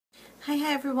Hi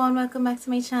everyone, welcome back to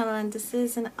my channel, and this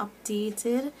is an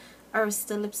updated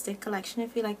Arista lipstick collection.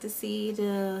 If you like to see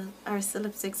the Arista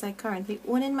lipsticks I currently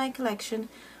own in my collection,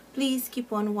 please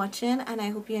keep on watching, and I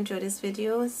hope you enjoy this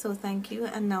video. So thank you,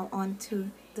 and now on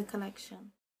to the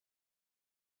collection.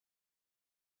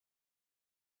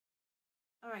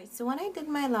 Alright, so when I did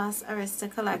my last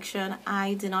Arista collection,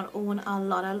 I did not own a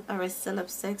lot of Arista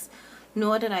lipsticks,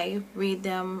 nor did I rate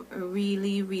them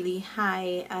really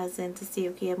high, as in to say,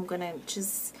 okay, I'm gonna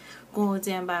just go out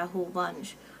there and buy a whole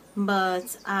bunch.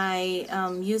 But I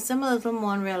used them a little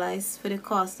more and realized for the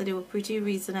cost that they were pretty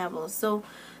reasonable. So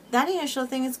that initial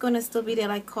thing is going to still be there,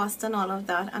 like cost and all of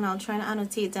that, and I'll try and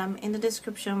annotate them in the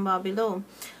description bar below.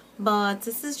 But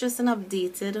this is just an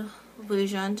updated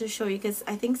version to show you, because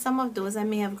I think some of those I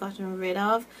may have gotten rid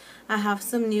of. I have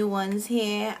some new ones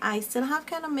here. I still have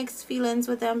kind of mixed feelings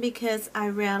with them, because I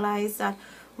realized that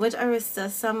with Arista,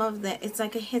 some of them, it's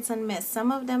like a hit and miss.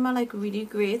 Some of them are like really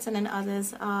great, and then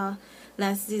others are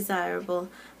less desirable,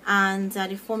 and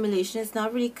the formulation is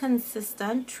not really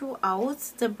consistent throughout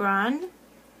the brand.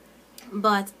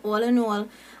 But all in all,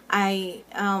 I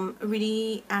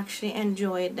really actually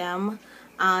enjoyed them,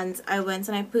 and I went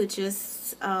and I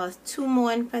purchased two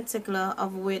more in particular,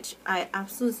 of which I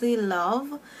absolutely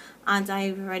love, and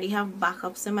I already have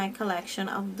backups in my collection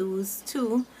of those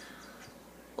two,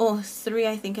 or three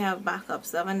I think I have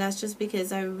backups of, and that's just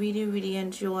because I really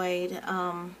enjoyed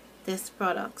this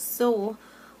product. So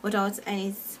without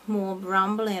any more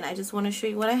rambling, I just want to show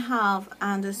you what I have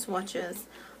and the swatches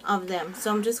of them.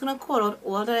 So I'm just gonna call out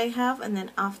all that I have, and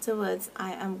then afterwards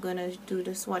I am gonna do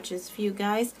the swatches for you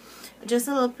guys. Just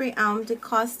a little preamble: the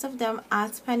cost of them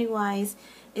at Pennywise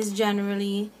is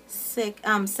generally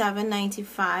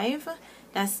 $7.95.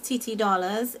 that's TT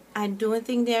dollars. I don't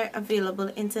think they're available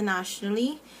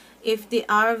internationally. If they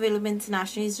are available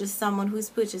internationally, it's just someone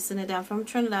who's purchasing them from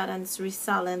Trinidad and is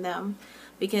reselling them,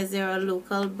 because they're a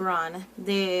local brand.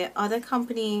 The other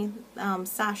company,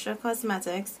 Sasha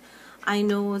Cosmetics, I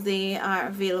know they are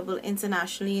available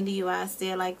internationally in the US.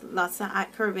 There are like lots of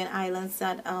Caribbean islands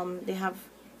that they have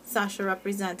Sasha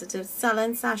representatives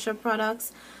selling Sasha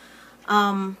products.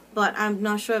 But I'm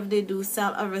not sure if they do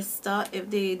sell Arista. If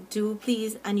they do,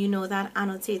 please, and you know that,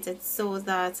 annotate it so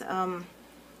that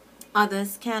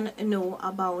others can know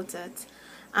about it.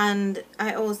 And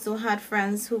I also had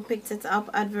friends who picked it up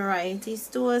at variety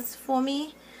stores for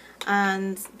me,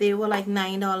 and they were like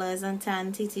 $9 and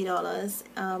 10 TT dollars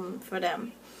for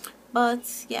them.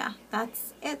 But yeah,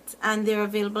 that's it, and they're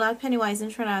available at Pennywise in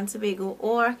Trinidad and Tobago,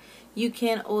 or you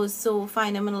can also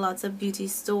find them in lots of beauty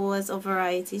stores or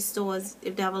variety stores.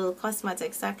 If they have a little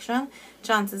cosmetic section,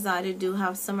 chances are they do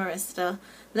have some Arista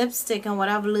lipstick. And what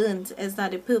I've learned is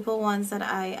that the purple ones that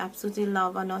I absolutely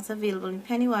love are not available in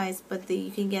Pennywise, but you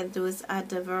can get those at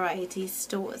the variety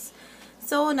stores.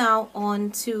 So now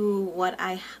on to what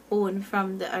I own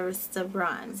from the Arista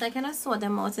brand. So I kind of sort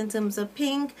them out in terms of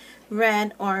pink,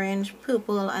 red, orange,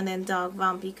 purple, and then dark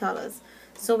vampy colors.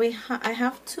 So I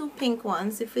have two pink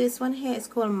ones. The first one here is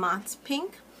called Matte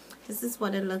Pink. This is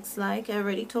what it looks like. I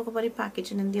already talked about the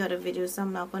packaging in the other video, so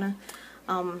I'm not gonna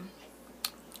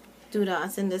do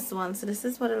that in this one. So this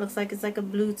is what it looks like. It's like a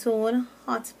blue tone,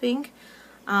 hot pink.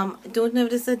 I don't know if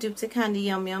this is a dupe to Candy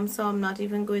Yum Yum, so I'm not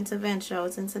even going to venture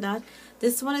out into that.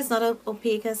 This one is not as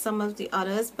opaque as some of the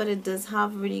others, but it does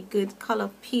have really good color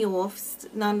peel-offs.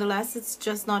 Nonetheless, it's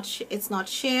just not it's not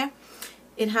sheer.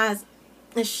 It has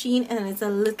a sheen, and it's a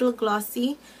little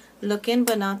glossy looking,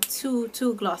 but not too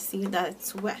glossy that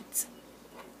it's wet.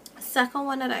 Second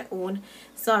one that I own,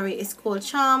 sorry, it's called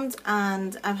Charmed,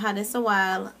 and I've had this a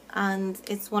while, and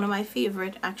it's one of my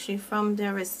favorite actually from the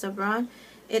Arista brand.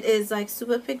 It is like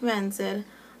super pigmented,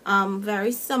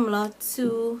 very similar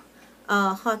to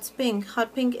Hot Pink.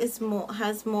 Hot Pink is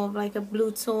has more of like a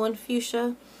blue tone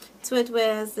fuchsia to it,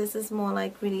 whereas this is more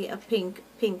like really a pink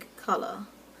color.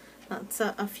 That's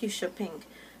a fuchsia pink.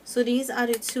 So these are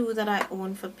the two that I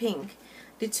own for pink.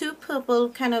 The two purple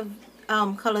kind of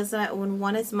colors that I own,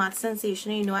 one is Matte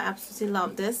Sensation. You know, I absolutely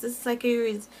love this. This is like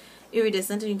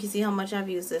iridescent, and you can see how much I've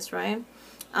used this, right?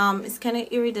 It's kind of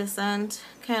iridescent,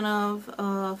 kind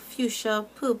of fuchsia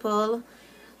purple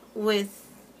with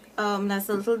that's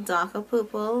a little darker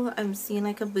purple. I'm seeing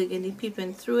like a burgundy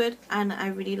peeping through it, and I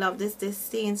really love this. This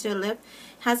stains your lip.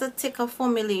 Has a thicker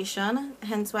formulation,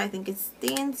 hence why I think it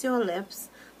stains your lips.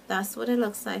 That's what it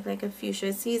looks like a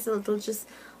fuchsia. See, it's a little just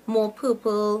more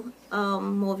purple,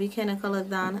 mauvey kind of color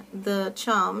than the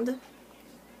Charmed.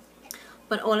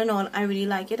 But all in all, I really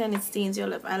like it, and it stains your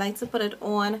lip. I like to put it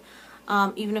on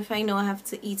even if I know I have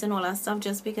to eat and all that stuff,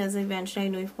 just because eventually I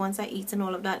know if once I eat and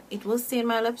all of that, it will stain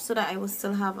my lips, so that I will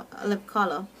still have a lip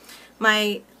color.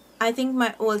 My I think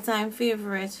my all-time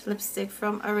favorite lipstick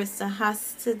from Arista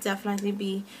has to definitely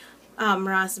be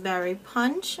Raspberry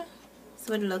Punch.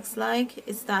 So it looks like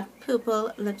it's that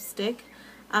purple lipstick.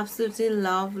 Absolutely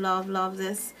love, love, love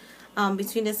this.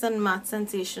 Between this and Matte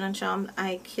Sensation and Charm,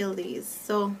 I kill these.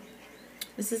 So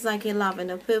this is like a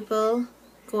lavender purple,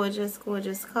 gorgeous,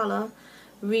 gorgeous color.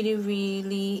 Really,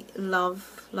 really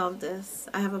love this.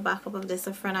 I have a backup of this.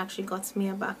 A friend actually got me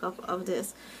a backup of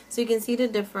this, so you can see the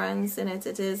difference in it.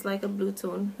 It is like a blue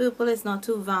tone purple. It's not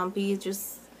too vampy. It's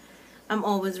just, I'm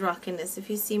always rocking this. If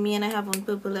you see me and I have on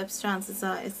purple lips,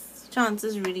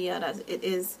 chances really are that it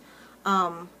is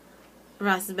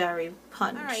Raspberry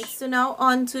Punch. Alright, so now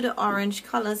on to the orange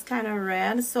colors, kind of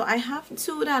red. So I have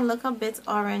two that look a bit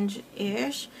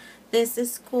orange-ish. This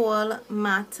is called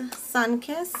Matte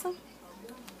Sunkissed.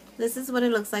 This is what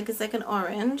it looks like. It's like an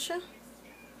orange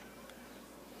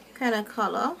kind of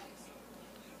color.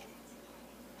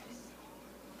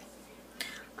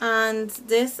 And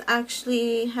this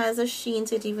actually has a sheen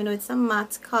to it, even though it's a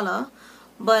matte color.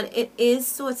 But it is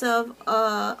sort of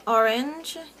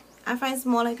orange. I find it's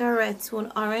more like a red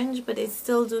tone orange, but it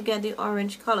still do get the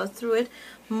orange color through it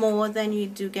more than you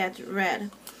do get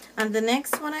red. And the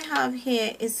next one I have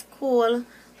here is called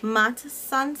Matte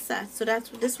Sunset. So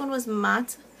this one was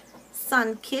Matte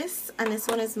Sunkissed, and this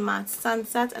one is Matte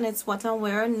Sunset, and it's what I'm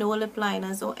wearing. No lip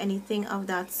liners or anything of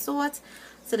that sort.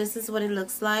 So this is what it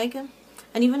looks like.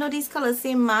 And even though these colors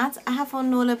say matte, I have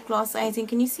on no lip gloss or anything.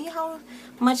 Can you see how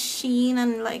much sheen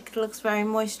and like looks very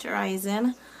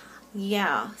moisturizing?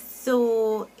 Yeah.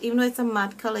 So even though it's a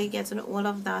matte color, you get all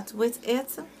of that with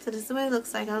it. So this is what it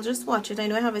looks like. I'll just swatch it. I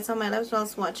know I have it on my lips, so I'll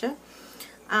swatch it.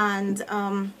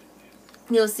 And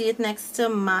you'll see it next to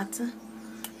Matte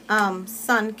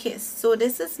Sunkissed. So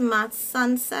this is Matte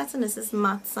Sunset and this is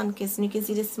Matte Sunkissed. And you can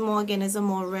see this more again is a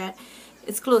more red.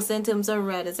 It's closer in terms of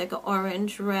red. It's like an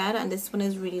orange red, and this one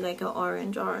is really like an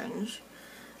orange.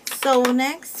 So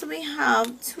next we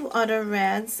have two other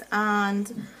reds,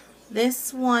 and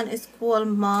this one is called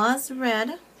Mars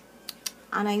Red,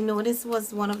 and I know this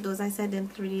was one of those I said I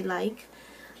didn't really like,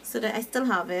 so that I still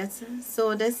have it.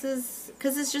 So this is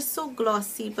because it's just so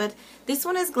glossy, but this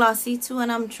one is glossy too,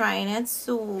 and I'm trying it,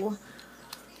 so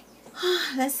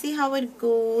let's see how it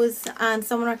goes. And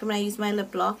someone recommended I use my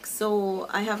lip block, so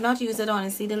I have not used it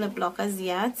honestly, the lip block as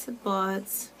yet,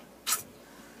 but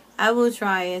I will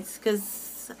try it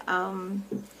because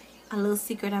a little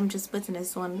secret, I'm just putting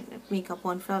this one makeup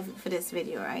on for this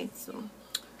video, right? So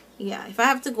yeah, if I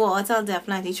have to go out, I'll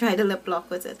definitely try the lip block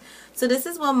with it. So this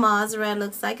is what Mars Red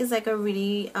looks like. It's like a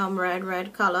really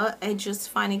red color. I just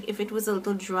find if it was a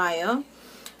little drier,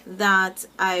 that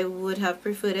I would have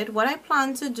preferred it. What I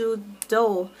plan to do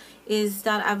though is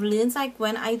that I've learned, like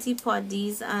when I depot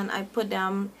these and I put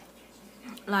them,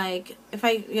 like if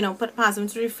I pass them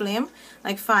through the flame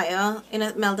like fire,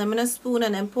 melt them in a spoon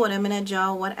and then pour them in a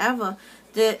jar or whatever,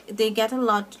 they get a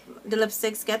lot, the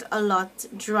lipsticks get a lot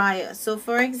drier. So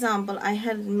for example, I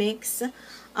had mixed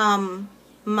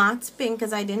matte pink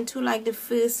because I didn't too like the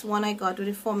first one I got with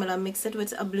the formula, mixed it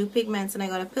with a blue pigment, and I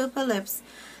got a purple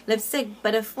lipstick,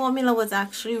 but the formula was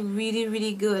actually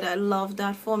really good. I love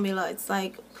that formula. It's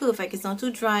like perfect. It's not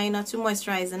too dry, not too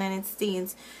moisturizing, and it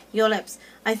stains your lips.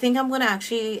 I think I'm gonna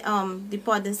actually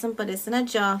depot this and put this in a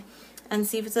jar and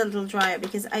see if it's a little drier,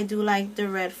 because I do like the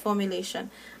red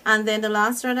formulation. And then the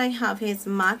last red I have here is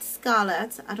Matte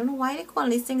Scarlet. I don't know why they call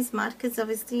these things matte, because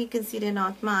obviously you can see they're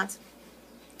not matte.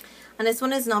 And this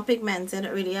one is not pigmented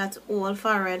really at all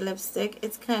for a red lipstick.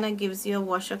 It kind of gives you a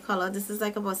washer color. This is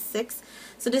like about 6.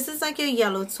 So this is like a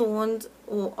yellow toned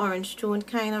or orange toned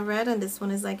kind of red, and this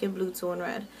one is like a blue tone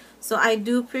red. So I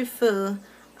do prefer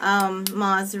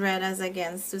Mars Red as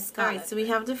against to Scarlet. Right, so we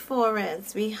have the 4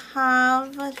 reds. We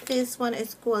have this one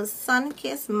is called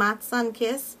Sunkissed, Matte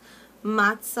Sunkissed,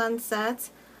 Matte Sunset,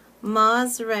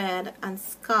 Mars Red, and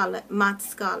Scarlet, Matte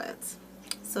Scarlet.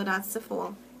 So that's the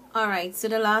 4. Alright, so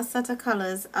the last set of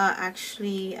colors are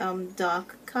actually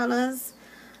dark colors.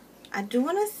 I do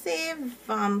want to say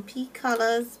vampy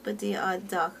colors, but they are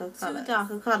darker colors. 2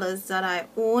 darker colors that I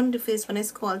own. The first one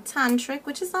is called Tantric,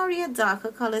 which is not really a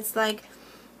darker color. It's like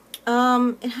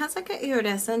it has like an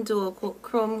iridescent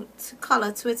duochrome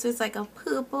color to it, so it's like a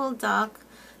purple, dark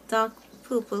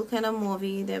purple kind of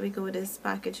mauvey. There we go with this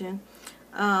packaging.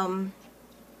 But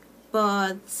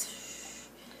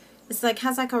it's like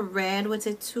has like a red with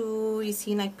it too. You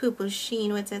see like purple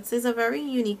sheen with it. So it's a very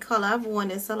unique color. I've worn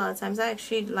this a lot of times. I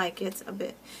actually like it a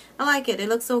bit. I like it. It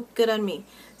looks so good on me.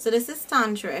 So this is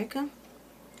Tantric.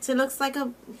 So it looks like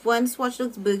one swatch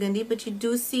looks burgundy, but you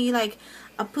do see like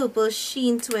a purple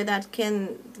sheen to it that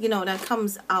can, you know, that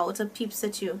comes out and peeps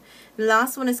at you. The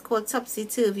last one is called Topsy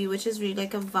Turvy, which is really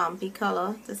like a vampy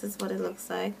color. This is what it looks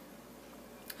like.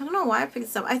 I don't know why I picked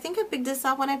this up. I think I picked this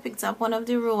up when I picked up one of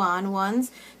the Rowan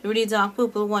ones, the really dark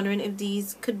purple, wondering if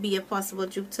these could be a possible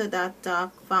dupe to that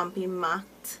dark vampy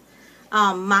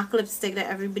MAC lipstick that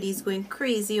everybody's going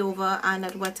crazy over, and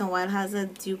that Wet n Wild has a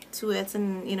dupe to it,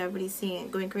 and you know, everybody's seeing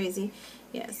it, going crazy.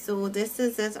 Yeah, so this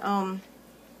is it,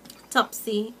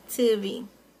 Topsy Turvy.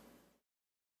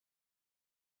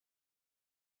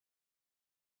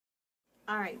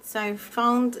 Alright, so I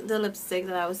found the lipstick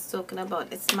that I was talking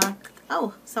about. It's MAC.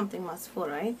 Oh, something must fall,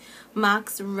 right?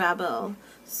 MAC's Rebel.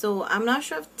 So I'm not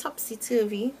sure if Topsy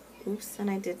Turvy. Oops, and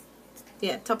I did.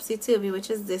 Yeah, Topsy Turvy, which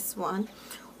is this one,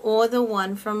 or the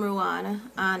one from Rowan.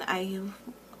 And I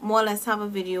more or less have a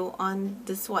video on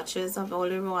the swatches of all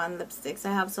the Rowan lipsticks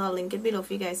I have, so I'll link it below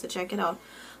for you guys to check it out.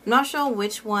 I'm not sure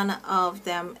which one of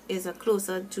them is a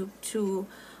closer dupe to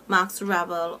MAC's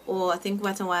Rebel, or I think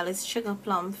Wet n Wild is Sugar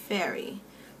Plum Fairy.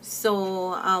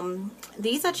 So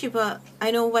these are cheaper.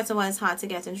 I know Wet n Wild is hard to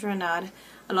get in Trinidad.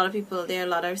 A lot of people, there are a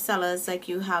lot of sellers, like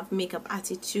you have Makeup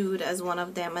Attitude as one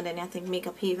of them, and then I think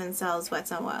Makeup Haven sells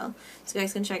Wet n Wild, so you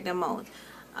guys can check them out.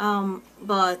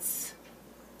 But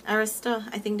Arista,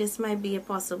 I think this might be a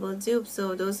possible dupe.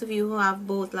 So those of you who have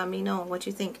both, let me know what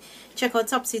you think. Check out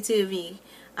Topsy Turvy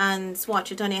and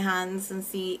swatch it on your hands and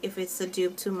see if it's a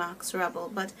dupe to MAC's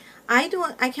Rebel. But I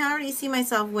can't really see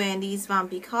myself wearing these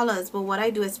vampy colors, but what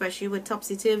I do, especially with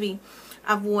Topsy Turvy,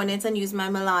 I've worn it and used my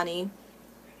Milani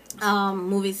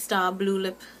movie star blue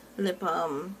lip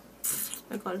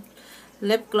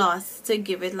gloss to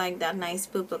give it like that nice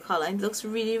purple color. It looks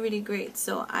really, really great,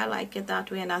 so I like it that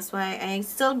way, and that's why I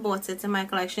still bought it in my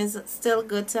collection. It's still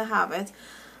good to have it.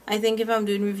 I think if I'm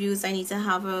doing reviews, I need to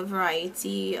have a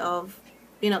variety of,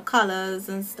 you know, colors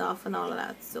and stuff and all of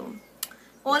that. So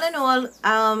all in all,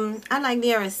 I like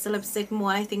the Arista lipstick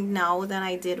more, I think, now than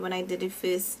I did when I did the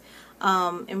first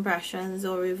impressions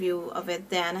or review of it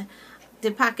then. The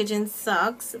packaging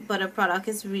sucks, but the product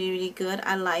is really, really good.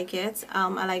 I like it.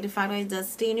 I like the fact that it does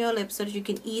stain your lips so that you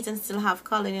can eat and still have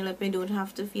color in your lip and you don't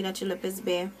have to feel that your lip is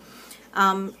bare.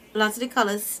 Lots of the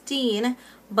colors stain,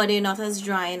 but they're not as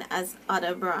drying as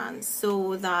other brands,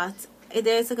 so that it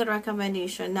is a good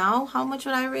recommendation. Now, how much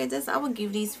would I rate this? I would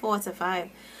give these 4 to 5.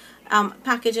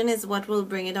 Packaging is what will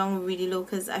bring it down really low,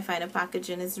 because I find the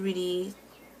packaging is really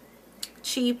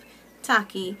cheap,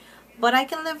 tacky, but I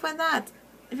can live with that.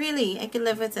 Really, I can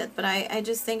live with it, but I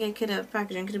just think it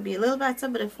packaging could be a little better,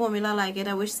 but the formula, I like it.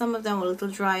 I wish some of them were a little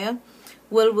drier.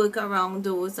 Will work around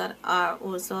those that are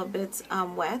also a bit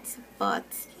wet, but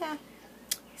yeah.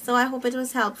 So I hope it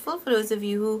was helpful for those of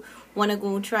you who want to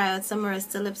go try out some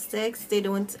Arista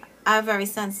lipsticks. I have very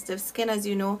sensitive skin, as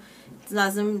you know. It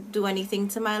doesn't do anything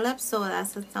to my lips, so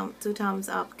that's a 2 thumbs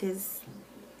up, because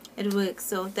it works.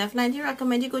 So definitely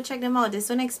recommend you go check them out. They're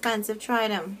so inexpensive. Try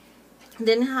them.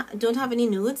 Don't have any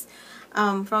nudes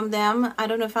from them. I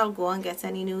don't know if I'll go and get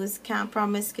any nudes. Can't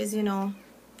promise, because you know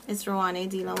it's Rowan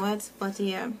dealing with. But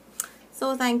yeah.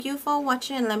 So thank you for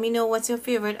watching. Let me know what's your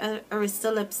favorite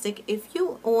Arista lipstick, if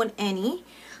you own any,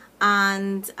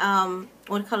 and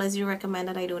what colors you recommend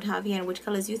that I don't have here, and which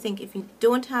colors you think, if you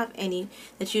don't have any,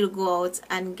 that you'll go out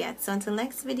and get. So until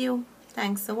next video,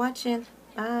 thanks for watching.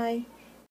 Bye.